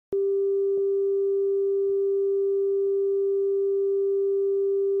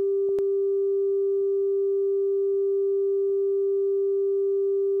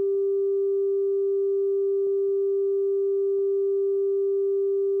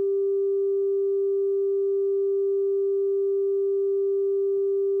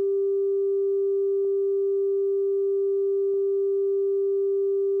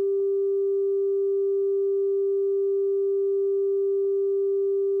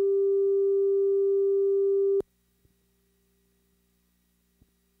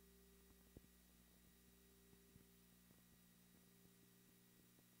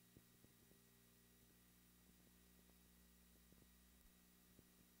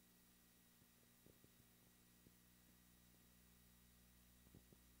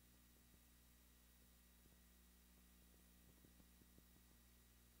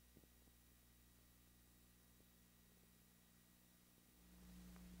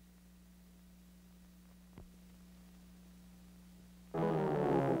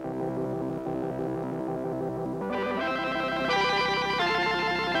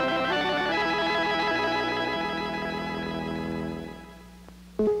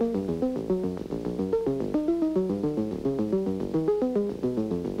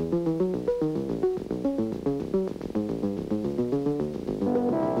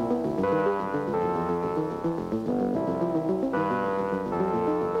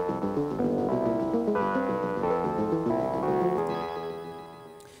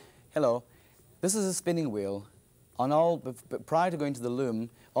Hello, this is a spinning wheel. Prior to going to the loom,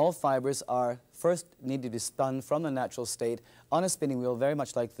 all fibers are first need to be spun from the natural state on a spinning wheel, very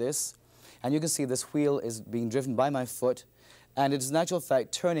much like this. And you can see this wheel is being driven by my foot, and it is in actual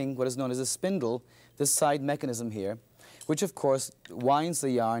fact turning what is known as a spindle, this side mechanism here, which of course winds the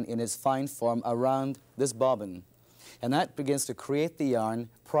yarn in its fine form around this bobbin. And that begins to create the yarn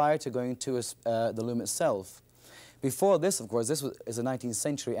prior to going to the loom itself. Before this, of course, is a 19th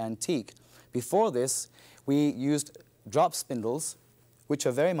century antique. Before this, we used drop spindles, which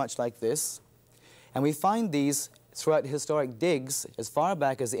are very much like this. And we find these throughout historic digs as far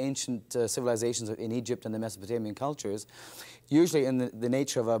back as the ancient civilizations in Egypt and the Mesopotamian cultures, usually in the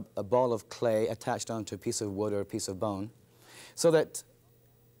nature of a ball of clay attached onto a piece of wood or a piece of bone, so that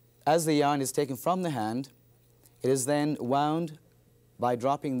as the yarn is taken from the hand, it is then wound by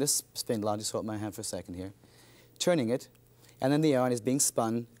dropping this spindle. I'll just hold my hand for a second here. Turning it, and then the yarn is being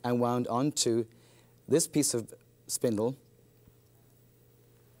spun and wound onto this piece of spindle,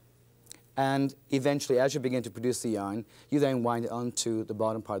 and eventually, as you begin to produce the yarn, you then wind it onto the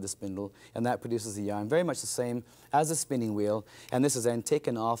bottom part of the spindle, and that produces the yarn, very much the same as a spinning wheel, and this is then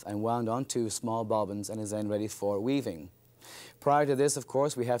taken off and wound onto small bobbins and is then ready for weaving. Prior to this, of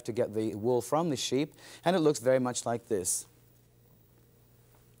course, we have to get the wool from the sheep, and it looks very much like this.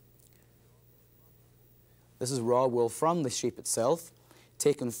 This is raw wool from the sheep itself,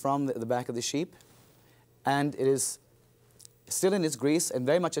 taken from the back of the sheep, and it is still in its grease and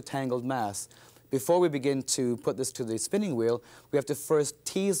very much a tangled mass. Before we begin to put this to the spinning wheel, we have to first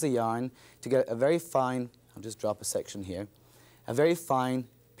tease the yarn to get a very fine, I'll just drop a section here, a very fine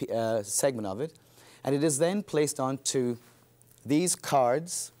segment of it, and it is then placed onto these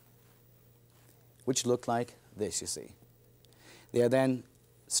cards, which look like this, you see. They are then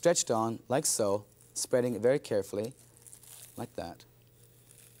stretched on like so, spreading it very carefully, like that.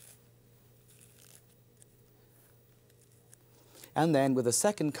 And then with the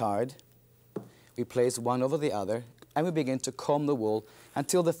second card, we place one over the other, and we begin to comb the wool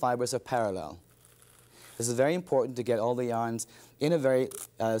until the fibers are parallel. This is very important to get all the yarns in a very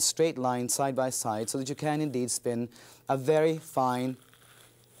straight line, side by side, so that you can indeed spin a very fine,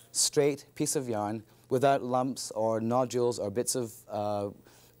 straight piece of yarn without lumps or nodules or bits of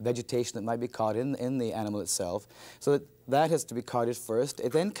vegetation that might be caught in the animal itself. So that has to be carded first.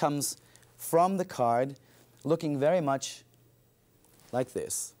 It then comes from the card looking very much like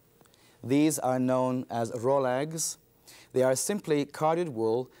this. These are known as rolags. They are simply carded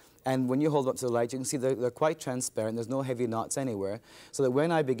wool, and when you hold them up to the light, you can see they're quite transparent. There's no heavy knots anywhere, so that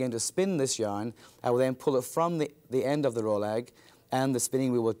when I begin to spin this yarn, I will then pull it from the end of the rolag, and the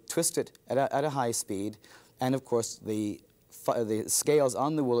spinning wheel will twist it at a high speed, and of course the scales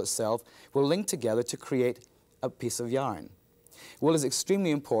on the wool itself will link together to create a piece of yarn. Wool is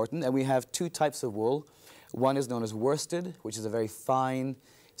extremely important, and we have two types of wool. One is known as worsted, which is a very fine,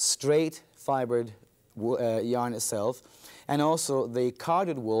 straight fibered yarn itself, and also the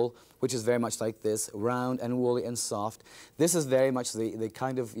carded wool, which is very much like this, round and woolly and soft. This is very much the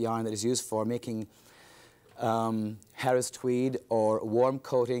kind of yarn that is used for making Harris tweed or warm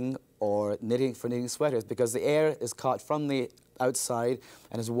coating or knitting sweaters, because the air is caught from the outside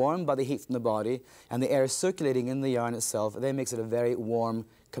and is warmed by the heat from the body, and the air is circulating in the yarn itself. That makes it a very warm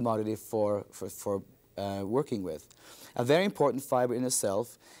commodity for working with. A very important fiber in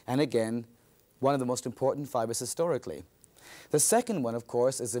itself, and again, one of the most important fibers historically. The second one, of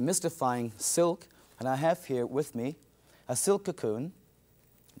course, is the mystifying silk, and I have here with me a silk cocoon.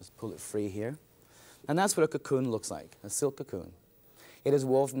 Just pull it free here. And that's what a cocoon looks like, a silk cocoon. It is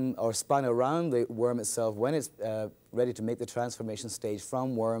woven or spun around the worm itself when it's ready to make the transformation stage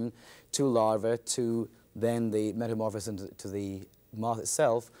from worm to larva to then the metamorphosis to the moth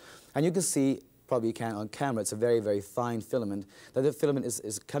itself. And you can see, probably you can on camera, it's a very, very fine filament. That the filament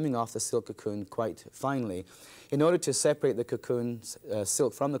is coming off the silk cocoon quite finely. In order to separate the cocoon's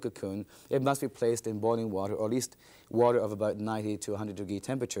silk from the cocoon, it must be placed in boiling water, or at least water of about 90 to 100 degree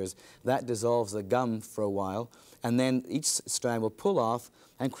temperatures. That dissolves the gum for a while, and then each strand will pull off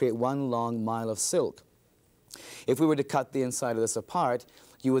and create one long mile of silk. If we were to cut the inside of this apart,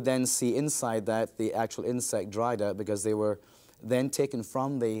 you would then see inside that the actual insect dried out, because they were then taken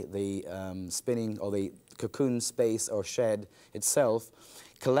from the spinning or the cocoon space or shed itself,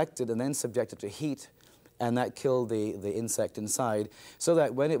 collected and then subjected to heat and that killed the insect inside, so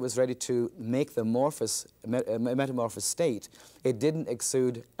that when it was ready to make the metamorphosed state, it didn't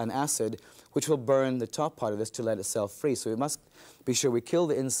exude an acid which will burn the top part of this to let itself free. So we must be sure we kill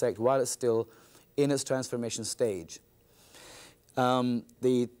the insect while it's still in its transformation stage.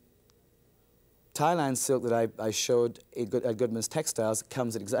 The Thailand silk that I showed at Goodman's Textiles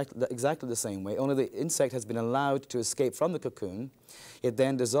comes at exactly the same way, only the insect has been allowed to escape from the cocoon. It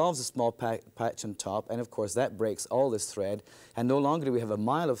then dissolves a small patch on top, and of course that breaks all this thread, and no longer do we have a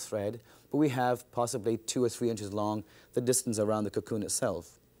mile of thread, but we have possibly 2 or 3 inches long, the distance around the cocoon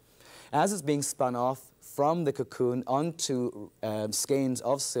itself. As it's being spun off from the cocoon onto skeins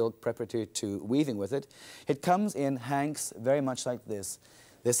of silk preparatory to weaving with it, it comes in hanks very much like this.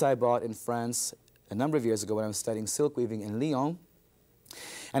 This I bought in France a number of years ago when I was studying silk weaving in Lyon.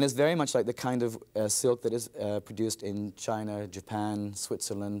 And it's very much like the kind of silk that is produced in China, Japan,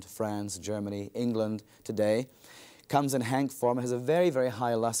 Switzerland, France, Germany, England today. Comes in hank form. It has a very, very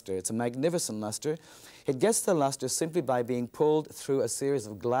high luster. It's a magnificent luster. It gets the luster simply by being pulled through a series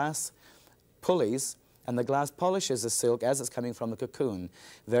of glass pulleys, and the glass polishes the silk as it's coming from the cocoon.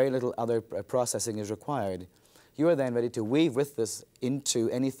 Very little other processing is required. You are then ready to weave with this into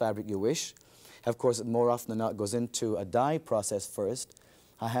any fabric you wish. Of course, more often than not, it goes into a dye process first.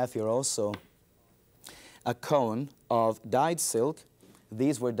 I have here also a cone of dyed silk.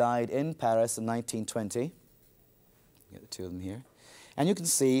 These were dyed in Paris in 1920. Get the 2 of them here. And you can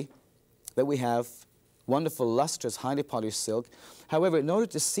see that we have wonderful, lustrous, highly polished silk. However, in order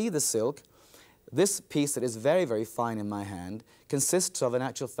to see the silk, this piece that is very, very fine in my hand consists of, in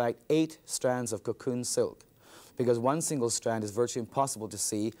actual fact, 8 strands of cocoon silk, because one single strand is virtually impossible to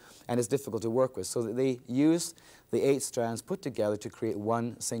see and is difficult to work with. So that they use the 8 strands put together to create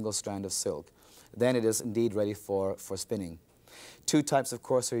one single strand of silk. Then it is indeed ready for spinning. 2 types, of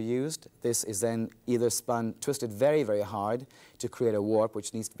course, are used. This is then either spun, twisted very, very hard to create a warp,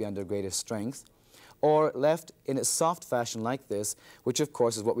 which needs to be under greater strength, or left in its soft fashion like this, which, of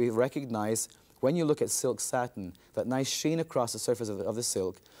course, is what we recognize when you look at silk satin. That nice sheen across the surface of the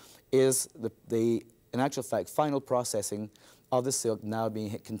silk is in actual fact, final processing of the silk now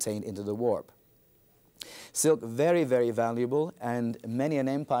being contained into the warp. Silk, very, very valuable, and many an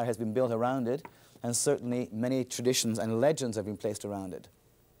empire has been built around it, and certainly many traditions and legends have been placed around it.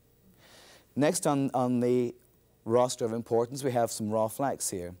 Next on the roster of importance, we have some raw flax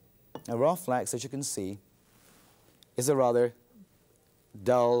here. Now, raw flax, as you can see, is a rather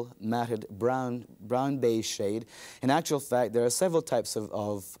dull, matted, brown beige shade. In actual fact, there are several types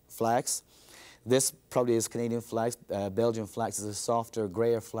of flax. This probably is Canadian flax. Belgian flax is a softer,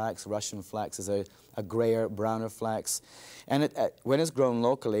 grayer flax. Russian flax is a grayer, browner flax. And when it's grown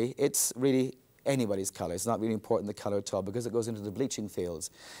locally, it's really anybody's color. It's not really important the color at all, because it goes into the bleaching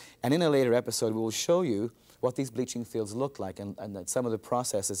fields. And in a later episode, we will show you what these bleaching fields look like, and some of the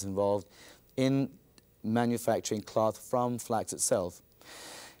processes involved in manufacturing cloth from flax itself.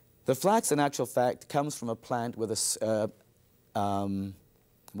 The flax, in actual fact, comes from a plant with a,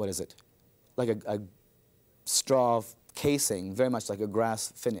 what is it? Like a straw casing, very much like a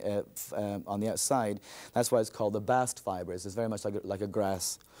grass on the outside. That's why it's called the bast fibers. It's very much like a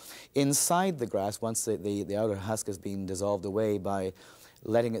grass. Inside the grass, once the outer husk has been dissolved away by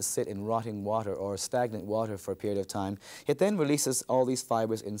letting it sit in rotting water or stagnant water for a period of time, it then releases all these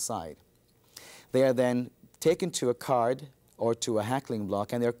fibers inside. They are then taken to a card or to a hackling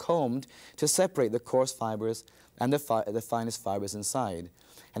block, and they're combed to separate the coarse fibers and the finest fibers inside.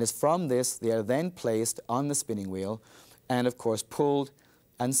 And it's from this they are then placed on the spinning wheel and, of course, pulled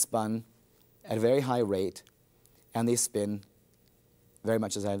and spun at a very high rate, and they spin very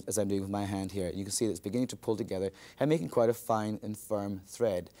much as I'm doing with my hand here. You can see that it's beginning to pull together and making quite a fine and firm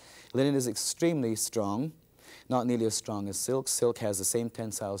thread. Linen is extremely strong, not nearly as strong as silk. Silk has the same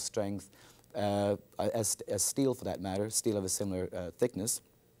tensile strength as steel, for that matter, steel of a similar thickness.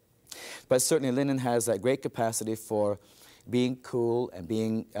 But certainly linen has that great capacity for being cool and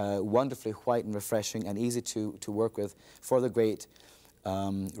being wonderfully white and refreshing and easy to work with for the great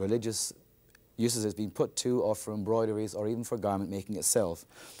religious uses it's been put to, or for embroideries, or even for garment making itself.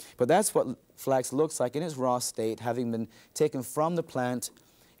 But that's what flax looks like in its raw state, having been taken from the plant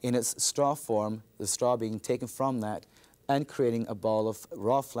in its straw form, the straw being taken from that, and creating a ball of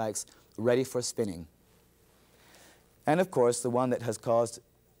raw flax ready for spinning. And of course, the one that has caused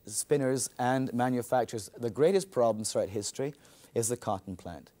spinners and manufacturers the greatest problems throughout history is the cotton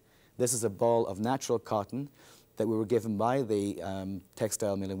plant. This is a ball of natural cotton that we were given by the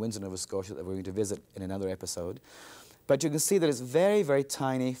textile mill in Windsor, Nova Scotia, that we're going to visit in another episode. But you can see that it's very, very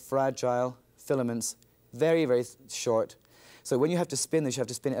tiny, fragile filaments, very, very short. So when you have to spin this, you have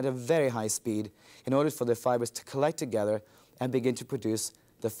to spin it at a very high speed in order for the fibers to collect together and begin to produce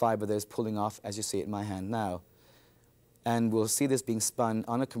the fiber that is pulling off, as you see it in my hand now. And we'll see this being spun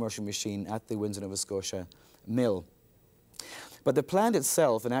on a commercial machine at the Windsor, Nova Scotia mill. But the plant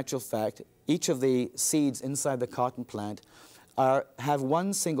itself, in actual fact, each of the seeds inside the cotton plant have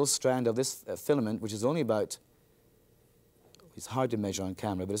one single strand of this filament, which is only about, it's hard to measure on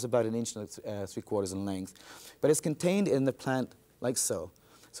camera, but it's about 1 inch and 3/4 in length. But it's contained in the plant like so.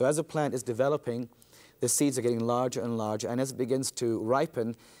 So as the plant is developing, the seeds are getting larger and larger, and as it begins to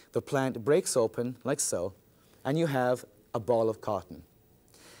ripen, the plant breaks open like so, and you have a ball of cotton.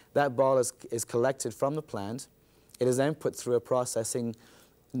 That ball is collected from the plant. It is then put through a processing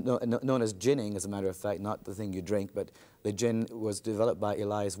known as ginning, as a matter of fact, not the thing you drink, but the gin was developed by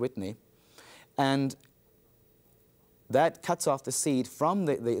Elias Whitney. And that cuts off the seed from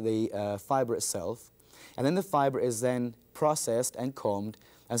the fiber itself, and then the fiber is then processed and combed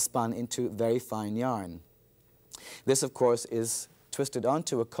and spun into very fine yarn. This, of course, is twisted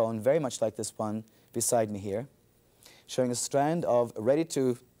onto a cone, very much like this one beside me here, showing a strand of ready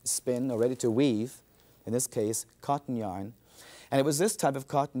to spin or ready to weave, in this case, cotton yarn. And it was this type of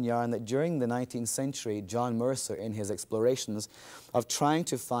cotton yarn that during the 19th century, John Mercer, in his explorations of trying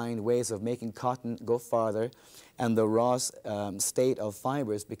to find ways of making cotton go farther and the raw state of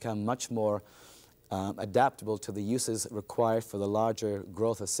fibers become much more adaptable to the uses required for the larger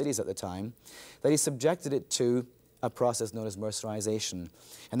growth of cities at the time, that he subjected it to a process known as mercerization.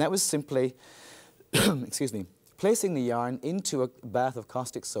 And that was simply, excuse me, placing the yarn into a bath of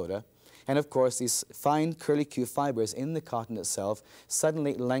caustic soda, and of course these fine curlicue fibers in the cotton itself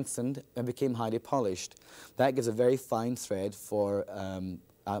suddenly lengthened and became highly polished. That gives a very fine thread for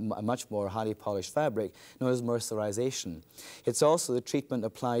a much more highly polished fabric known as mercerization. It's also the treatment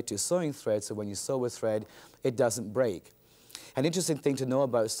applied to sewing thread, so when you sew with thread, it doesn't break. An interesting thing to know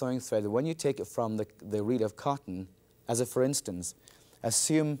about sewing thread, when you take it from the reed of cotton, as a for instance,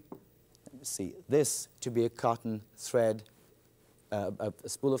 assume, let me see, this to be a cotton thread, a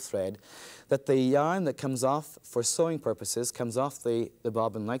spool of thread, that the yarn that comes off for sewing purposes comes off the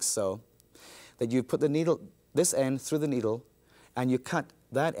bobbin like so, that you put the needle, this end through the needle, and you cut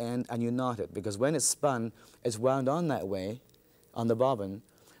that end and you knot it, because when it's spun, it's wound on that way on the bobbin.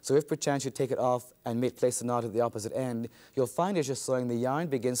 So if perchance you take it off and place the knot at the opposite end, you'll find as you're sewing, the yarn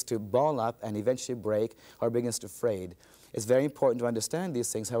begins to ball up and eventually break or begins to frayed. It's very important to understand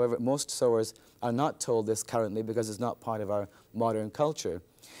these things. However, most sewers are not told this currently because it's not part of our modern culture.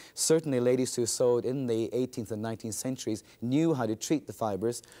 Certainly ladies who sewed in the 18th and 19th centuries knew how to treat the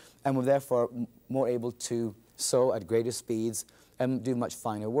fibers and were therefore more able to sew at greater speeds and do much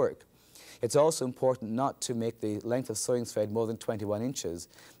finer work. It's also important not to make the length of sewing thread more than 21 inches,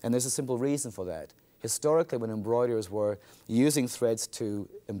 and there's a simple reason for that. Historically, when embroiderers were using threads to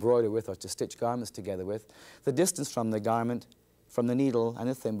embroider with or to stitch garments together with, the distance from the garment, from the needle and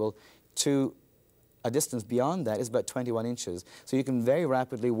the thimble to a distance beyond that is about 21 inches. So you can very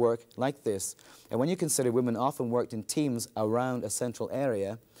rapidly work like this. And when you consider women often worked in teams around a central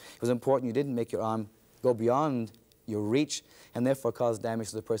area, it was important you didn't make your arm go beyond your reach and therefore cause damage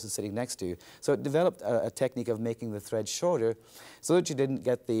to the person sitting next to you. So it developed a technique of making the thread shorter so that you didn't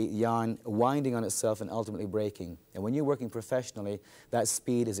get the yarn winding on itself and ultimately breaking. And when you're working professionally, that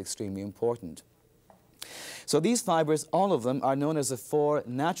speed is extremely important. So these fibers, all of them, are known as the 4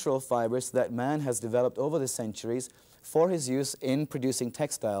 natural fibers that man has developed over the centuries for his use in producing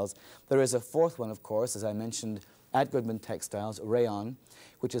textiles. There is a 4th one, of course, as I mentioned, at Goodman Textiles, rayon,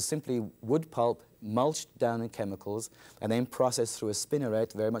 which is simply wood pulp mulched down in chemicals and then processed through a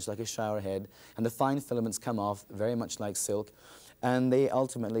spinneret, very much like a shower head, and the fine filaments come off very much like silk, and they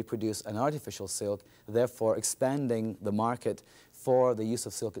ultimately produce an artificial silk, therefore expanding the market for the use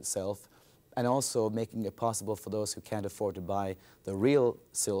of silk itself, and also making it possible for those who can't afford to buy the real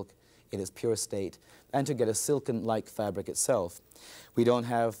silk in its pure state and to get a silken-like fabric itself. We don't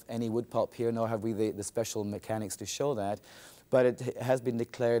have any wood pulp here, nor have we the special mechanics to show that, but it has been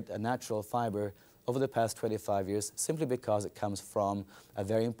declared a natural fiber over the past 25 years simply because it comes from a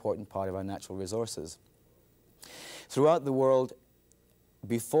very important part of our natural resources. Throughout the world,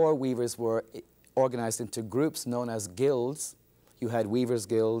 before weavers were organized into groups known as guilds, you had weavers'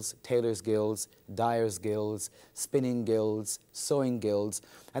 guilds, tailors' guilds, dyers' guilds, spinning guilds, sewing guilds,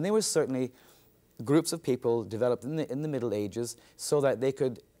 and they were certainly groups of people developed in the Middle Ages so that they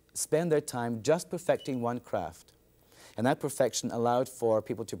could spend their time just perfecting one craft. And that perfection allowed for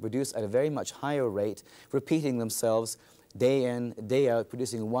people to produce at a very much higher rate, repeating themselves day in, day out,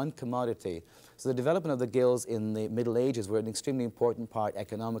 producing one commodity. So the development of the guilds in the Middle Ages were an extremely important part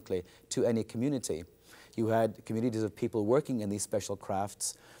economically to any community. you had communities of people working in these special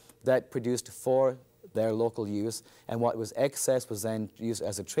crafts that produced for their local use, and what was excess was then used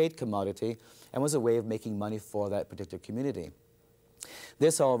as a trade commodity and was a way of making money for that particular community.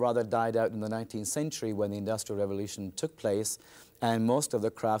 This all rather died out in the 19th century when the Industrial Revolution took place, and most of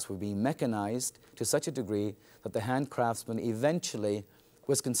the crafts were being mechanized to such a degree that the hand craftsman eventually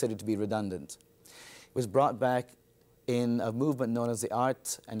was considered to be redundant. It was brought back in a movement known as the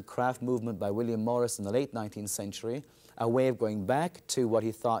Art and Craft Movement by William Morris in the late 19th century, a way of going back to what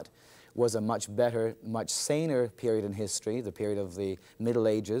he thought was a much better, much saner period in history, the period of the Middle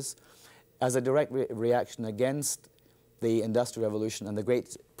Ages, as a direct reaction against the Industrial Revolution and the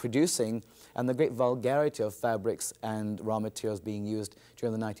great producing and the great vulgarity of fabrics and raw materials being used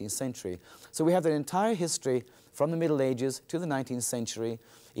during the 19th century. So we have the entire history from the Middle Ages to the 19th century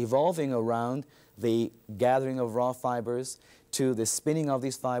evolving around the gathering of raw fibers to the spinning of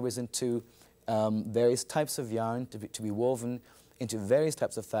these fibers into various types of yarn to be woven into various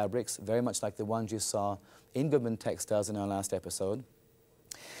types of fabrics, very much like the ones you saw in Goodman Textiles in our last episode,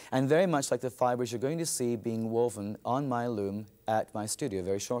 and very much like the fibers you're going to see being woven on my loom at my studio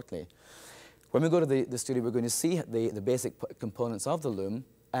very shortly. When we go to the studio, we're going to see the basic components of the loom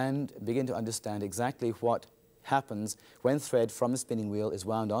and begin to understand exactly what happens when thread from a spinning wheel is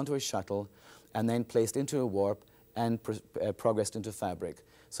wound onto a shuttle and then placed into a warp and progressed into fabric.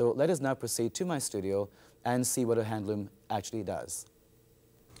 So let us now proceed to my studio and see what a hand loom actually does.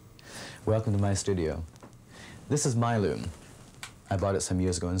 Welcome to my studio. This is my loom. I bought it some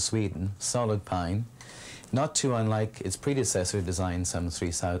years ago in Sweden, solid pine, not too unlike its predecessor designed some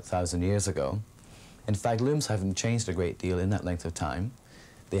 3,000 years ago. In fact, looms haven't changed a great deal in that length of time.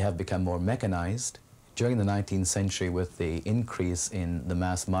 They have become more mechanized. During the 19th century, with the increase in the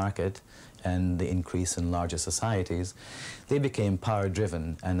mass market and the increase in larger societies, they became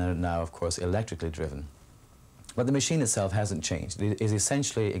power-driven and are now, of course, electrically driven. But the machine itself hasn't changed. It is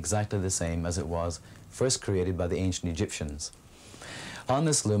essentially exactly the same as it was first created by the ancient Egyptians. On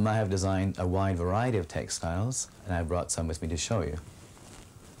this loom, I have designed a wide variety of textiles, and I brought some with me to show you.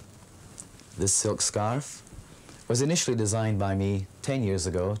 This silk scarf was initially designed by me 10 years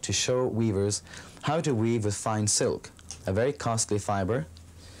ago to show weavers how to weave with fine silk, a very costly fiber.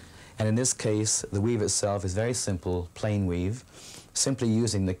 And in this case, the weave itself is very simple, plain weave, simply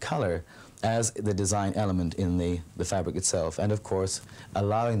using the color as the design element in the fabric itself, and of course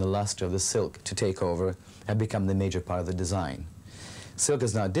allowing the luster of the silk to take over and become the major part of the design. Silk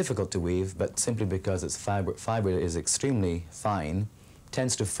is not difficult to weave, but simply because its fiber is extremely fine,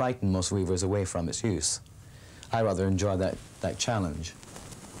 tends to frighten most weavers away from its use. I rather enjoy that challenge.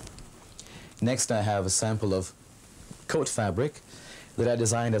 Next, I have a sample of coat fabric that I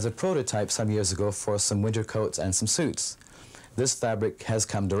designed as a prototype some years ago for some winter coats and some suits. This fabric has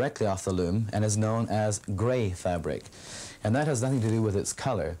come directly off the loom and is known as gray fabric. And that has nothing to do with its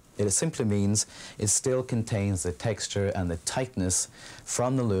color. It simply means it still contains the texture and the tightness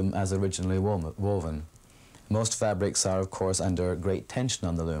from the loom as originally woven. Most fabrics are, of course, under great tension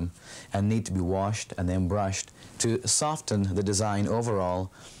on the loom and need to be washed and then brushed to soften the design overall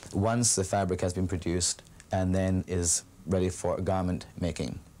once the fabric has been produced and then is ready for garment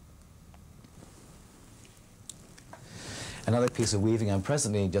making. Another piece of weaving I'm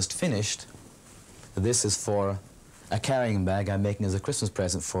presently just finished. This is for a carrying bag I'm making as a Christmas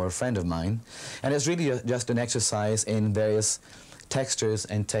present for a friend of mine, and it's really just an exercise in various textures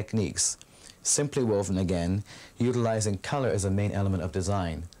and techniques, simply woven again, utilizing color as a main element of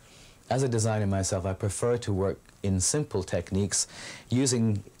design. As a designer myself, I prefer to work in simple techniques,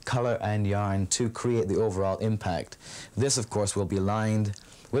 using color and yarn to create the overall impact. This, of course, will be lined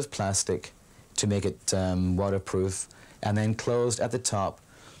with plastic to make it waterproof, and then closed at the top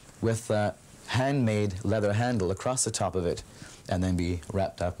with a handmade leather handle across the top of it, and then be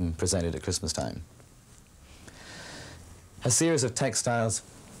wrapped up and presented at Christmas time. A series of textiles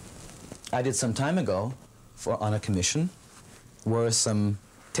I did some time ago on a commission were some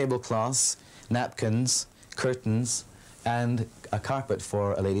tablecloths, napkins, curtains, and a carpet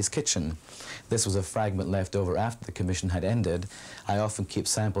for a lady's kitchen. This was a fragment left over after the commission had ended. I often keep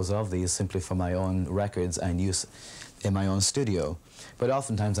samples of these simply for my own records and use in my own studio. But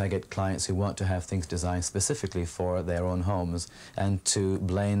oftentimes I get clients who want to have things designed specifically for their own homes and to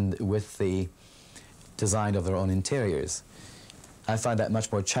blend with the design of their own interiors. I find that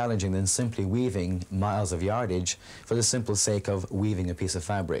much more challenging than simply weaving miles of yardage for the simple sake of weaving a piece of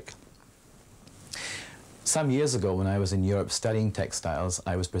fabric. Some years ago, when I was in Europe studying textiles,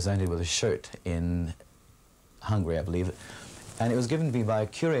 I was presented with a shirt in Hungary, I believe, and it was given to me by a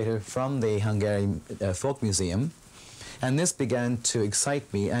curator from the Hungarian Folk Museum, And this began to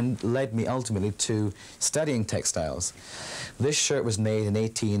excite me and led me ultimately to studying textiles. This shirt was made in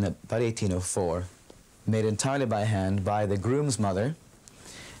about 1804, made entirely by hand by the groom's mother,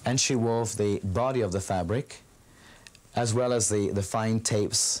 and she wove the body of the fabric, as well as the fine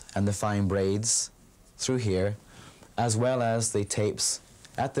tapes and the fine braids through here, as well as the tapes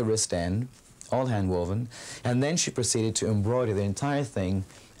at the wrist end, all hand-woven, and then she proceeded to embroider the entire thing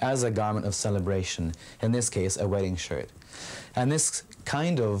as a garment of celebration, in this case a wedding shirt. And this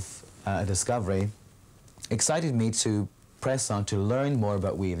kind of discovery excited me to press on to learn more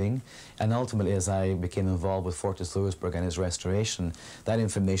about weaving, and ultimately as I became involved with Fortress Louisbourg and its restoration, that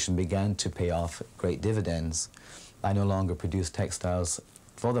information began to pay off great dividends. I no longer produce textiles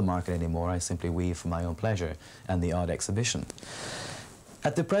for the market anymore, I simply weave for my own pleasure and the odd exhibition.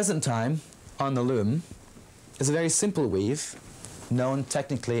 At the present time, on the loom, is a very simple weave, known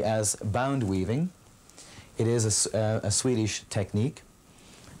technically as bound weaving. It is a Swedish technique.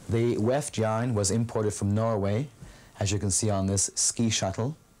 The weft yarn was imported from Norway, as you can see on this ski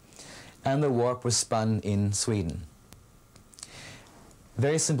shuttle, and the warp was spun in Sweden.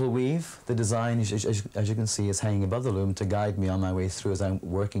 Very simple weave. The design, as you can see, is hanging above the loom to guide me on my way through as I'm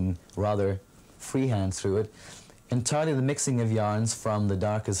working rather freehand through it. Entirely the mixing of yarns from the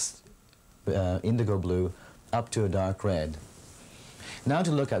darkest indigo blue up to a dark red. Now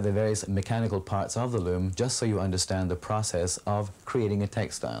to look at the various mechanical parts of the loom, just so you understand the process of creating a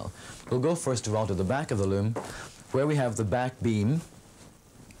textile. We'll go first of all to the back of the loom, where we have the back beam.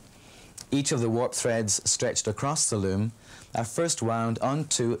 Each of the warp threads stretched across the loom are first wound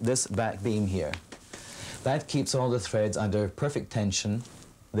onto this back beam here. That keeps all the threads under perfect tension.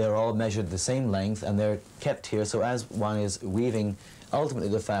 They're all measured the same length, and they're kept here, so as one is weaving ultimately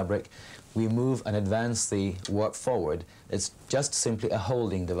the fabric, we move and advance the warp forward. It's just simply a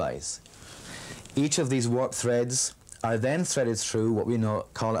holding device. Each of these warp threads are then threaded through what we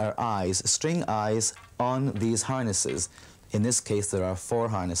call our eyes, string eyes on these harnesses. In this case, there are 4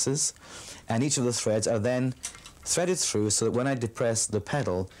 harnesses, and each of the threads are then threaded through so that when I depress the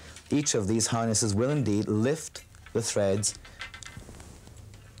pedal, each of these harnesses will indeed lift the threads,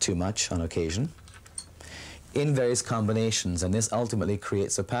 too much on occasion, in various combinations, and this ultimately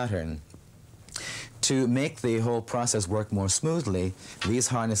creates a pattern. To make the whole process work more smoothly, these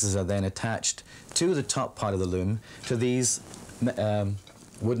harnesses are then attached to the top part of the loom, to these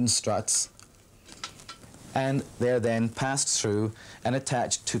wooden struts, and they're then passed through and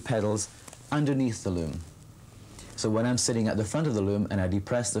attached to pedals underneath the loom. So when I'm sitting at the front of the loom and I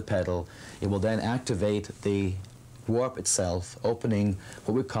depress the pedal, it will then activate the warp itself, opening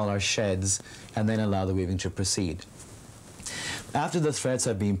what we call our sheds, and then allow the weaving to proceed. After the threads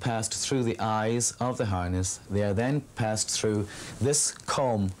have been passed through the eyes of the harness, they are then passed through this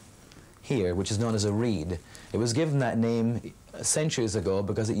comb here, which is known as a reed. It was given that name centuries ago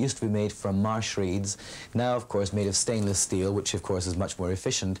because it used to be made from marsh reeds, now of course made of stainless steel, which of course is much more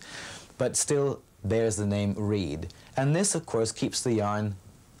efficient, but still bears the name reed. And this of course keeps the yarn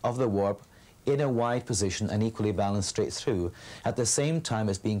of the warp in a wide position and equally balanced straight through, at the same time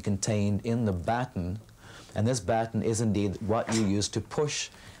as being contained in the batten, and this batten is indeed what you use to push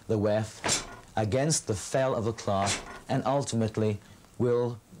the weft against the fell of the cloth and ultimately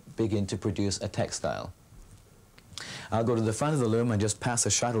will begin to produce a textile. I'll go to the front of the loom and just pass a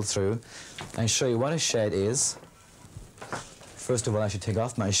shuttle through and show you what a shed is. First of all, I should take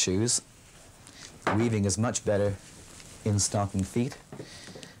off my shoes. Weaving is much better in stocking feet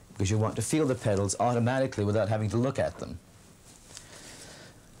because you want to feel the pedals automatically without having to look at them.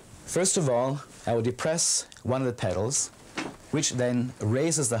 First of all, I will depress one of the pedals, which then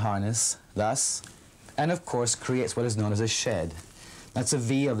raises the harness, thus, and of course creates what is known as a shed. That's a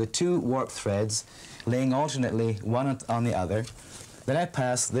V of the 2 warp threads laying alternately one on the other. Then I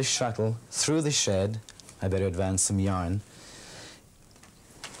pass this shuttle through the shed. I better advance some yarn.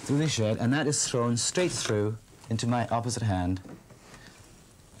 Through the shed, and that is thrown straight through into my opposite hand.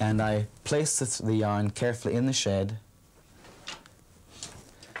 And I place the yarn carefully in the shed.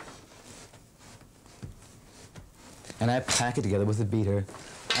 And I pack it together with a beater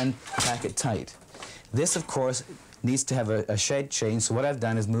and pack it tight. This, of course, needs to have a shed change, so what I've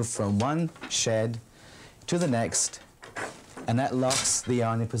done is move from one shed to the next, and that locks the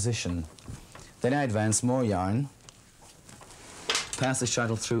yarn in position. Then I advance more yarn, pass the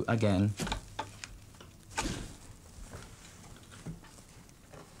shuttle through again,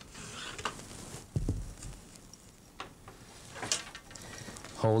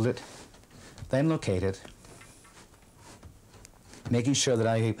 hold it, then locate it, making sure that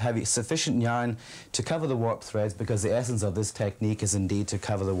I have sufficient yarn to cover the warp threads, because the essence of this technique is indeed to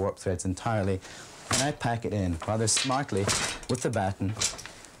cover the warp threads entirely. and I pack it in rather smartly with the batten,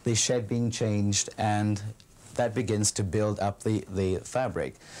 the shed being changed, and that begins to build up the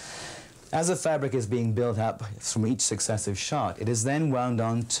fabric. As the fabric is being built up from each successive shot, it is then wound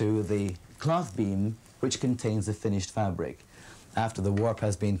onto the cloth beam which contains the finished fabric. After the warp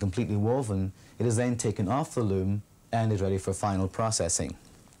has been completely woven, it is then taken off the loom and is ready for final processing.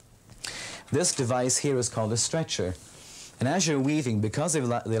 This device here is called a stretcher. And as you're weaving, because of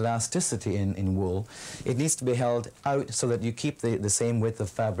the elasticity in wool, it needs to be held out so that you keep the same width of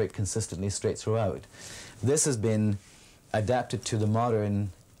fabric consistently straight throughout. This has been adapted to the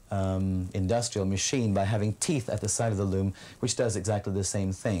modern industrial machine by having teeth at the side of the loom, which does exactly the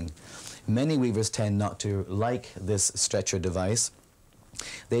same thing. Many weavers tend not to like this stretcher device.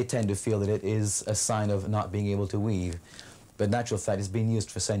 They tend to feel that it is a sign of not being able to weave. But in actual fact, it's been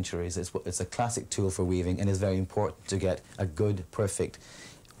used for centuries. It's a classic tool for weaving and is very important to get a good, perfect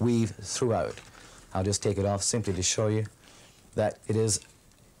weave throughout. I'll just take it off simply to show you that it is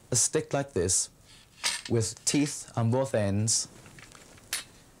a stick like this with teeth on both ends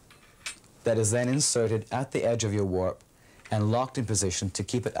that is then inserted at the edge of your warp and locked in position to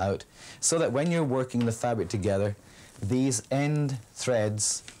keep it out, so that when you're working the fabric together, these end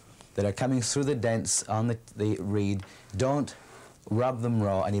threads that are coming through the dents on the reed don't rub them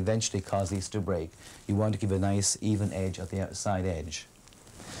raw and eventually cause these to break. You want to keep a nice even edge at the outside edge.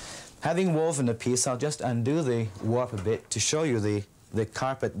 Having woven a piece, I'll just undo the warp a bit to show you the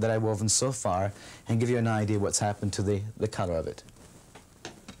carpet that I've woven so far and give you an idea what's happened to the color of it.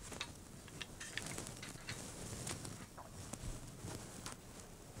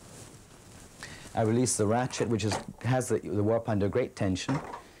 I release the ratchet, which has the warp under great tension,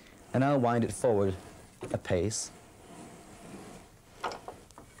 and I'll wind it forward a pace.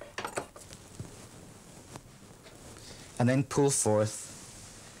 And then pull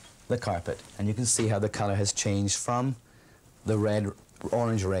forth the carpet. And you can see how the color has changed from the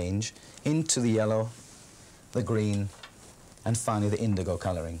red-orange range into the yellow, the green, and finally the indigo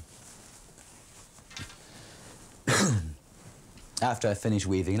coloring. After I finish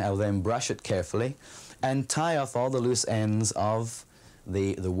weaving, I will then brush it carefully and tie off all the loose ends of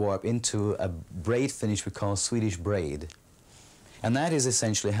the warp into a braid finish we call Swedish braid. And that is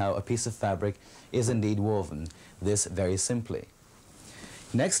essentially how a piece of fabric is indeed woven, this very simply.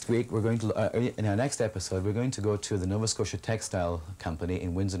 Next week, we're going to, in our next episode, we're going to go to the Nova Scotia Textile Company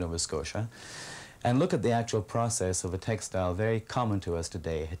in Windsor, Nova Scotia, and look at the actual process of a textile very common to us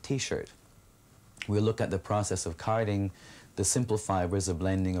today, a t-shirt. We'll look at the process of carding the simple fibers, a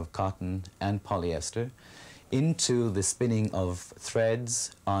blending of cotton and polyester, into the spinning of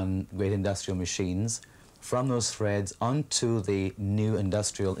threads on great industrial machines, from those threads onto the new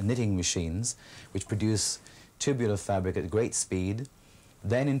industrial knitting machines, which produce tubular fabric at great speed,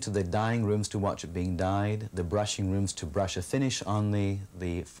 then into the dyeing rooms to watch it being dyed, the brushing rooms to brush a finish on the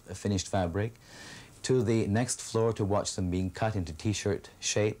finished fabric, to the next floor to watch them being cut into t-shirt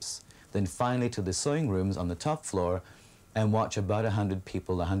shapes, then finally to the sewing rooms on the top floor and watch about 100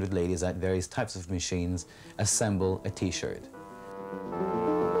 people, 100 ladies at various types of machines assemble a t-shirt.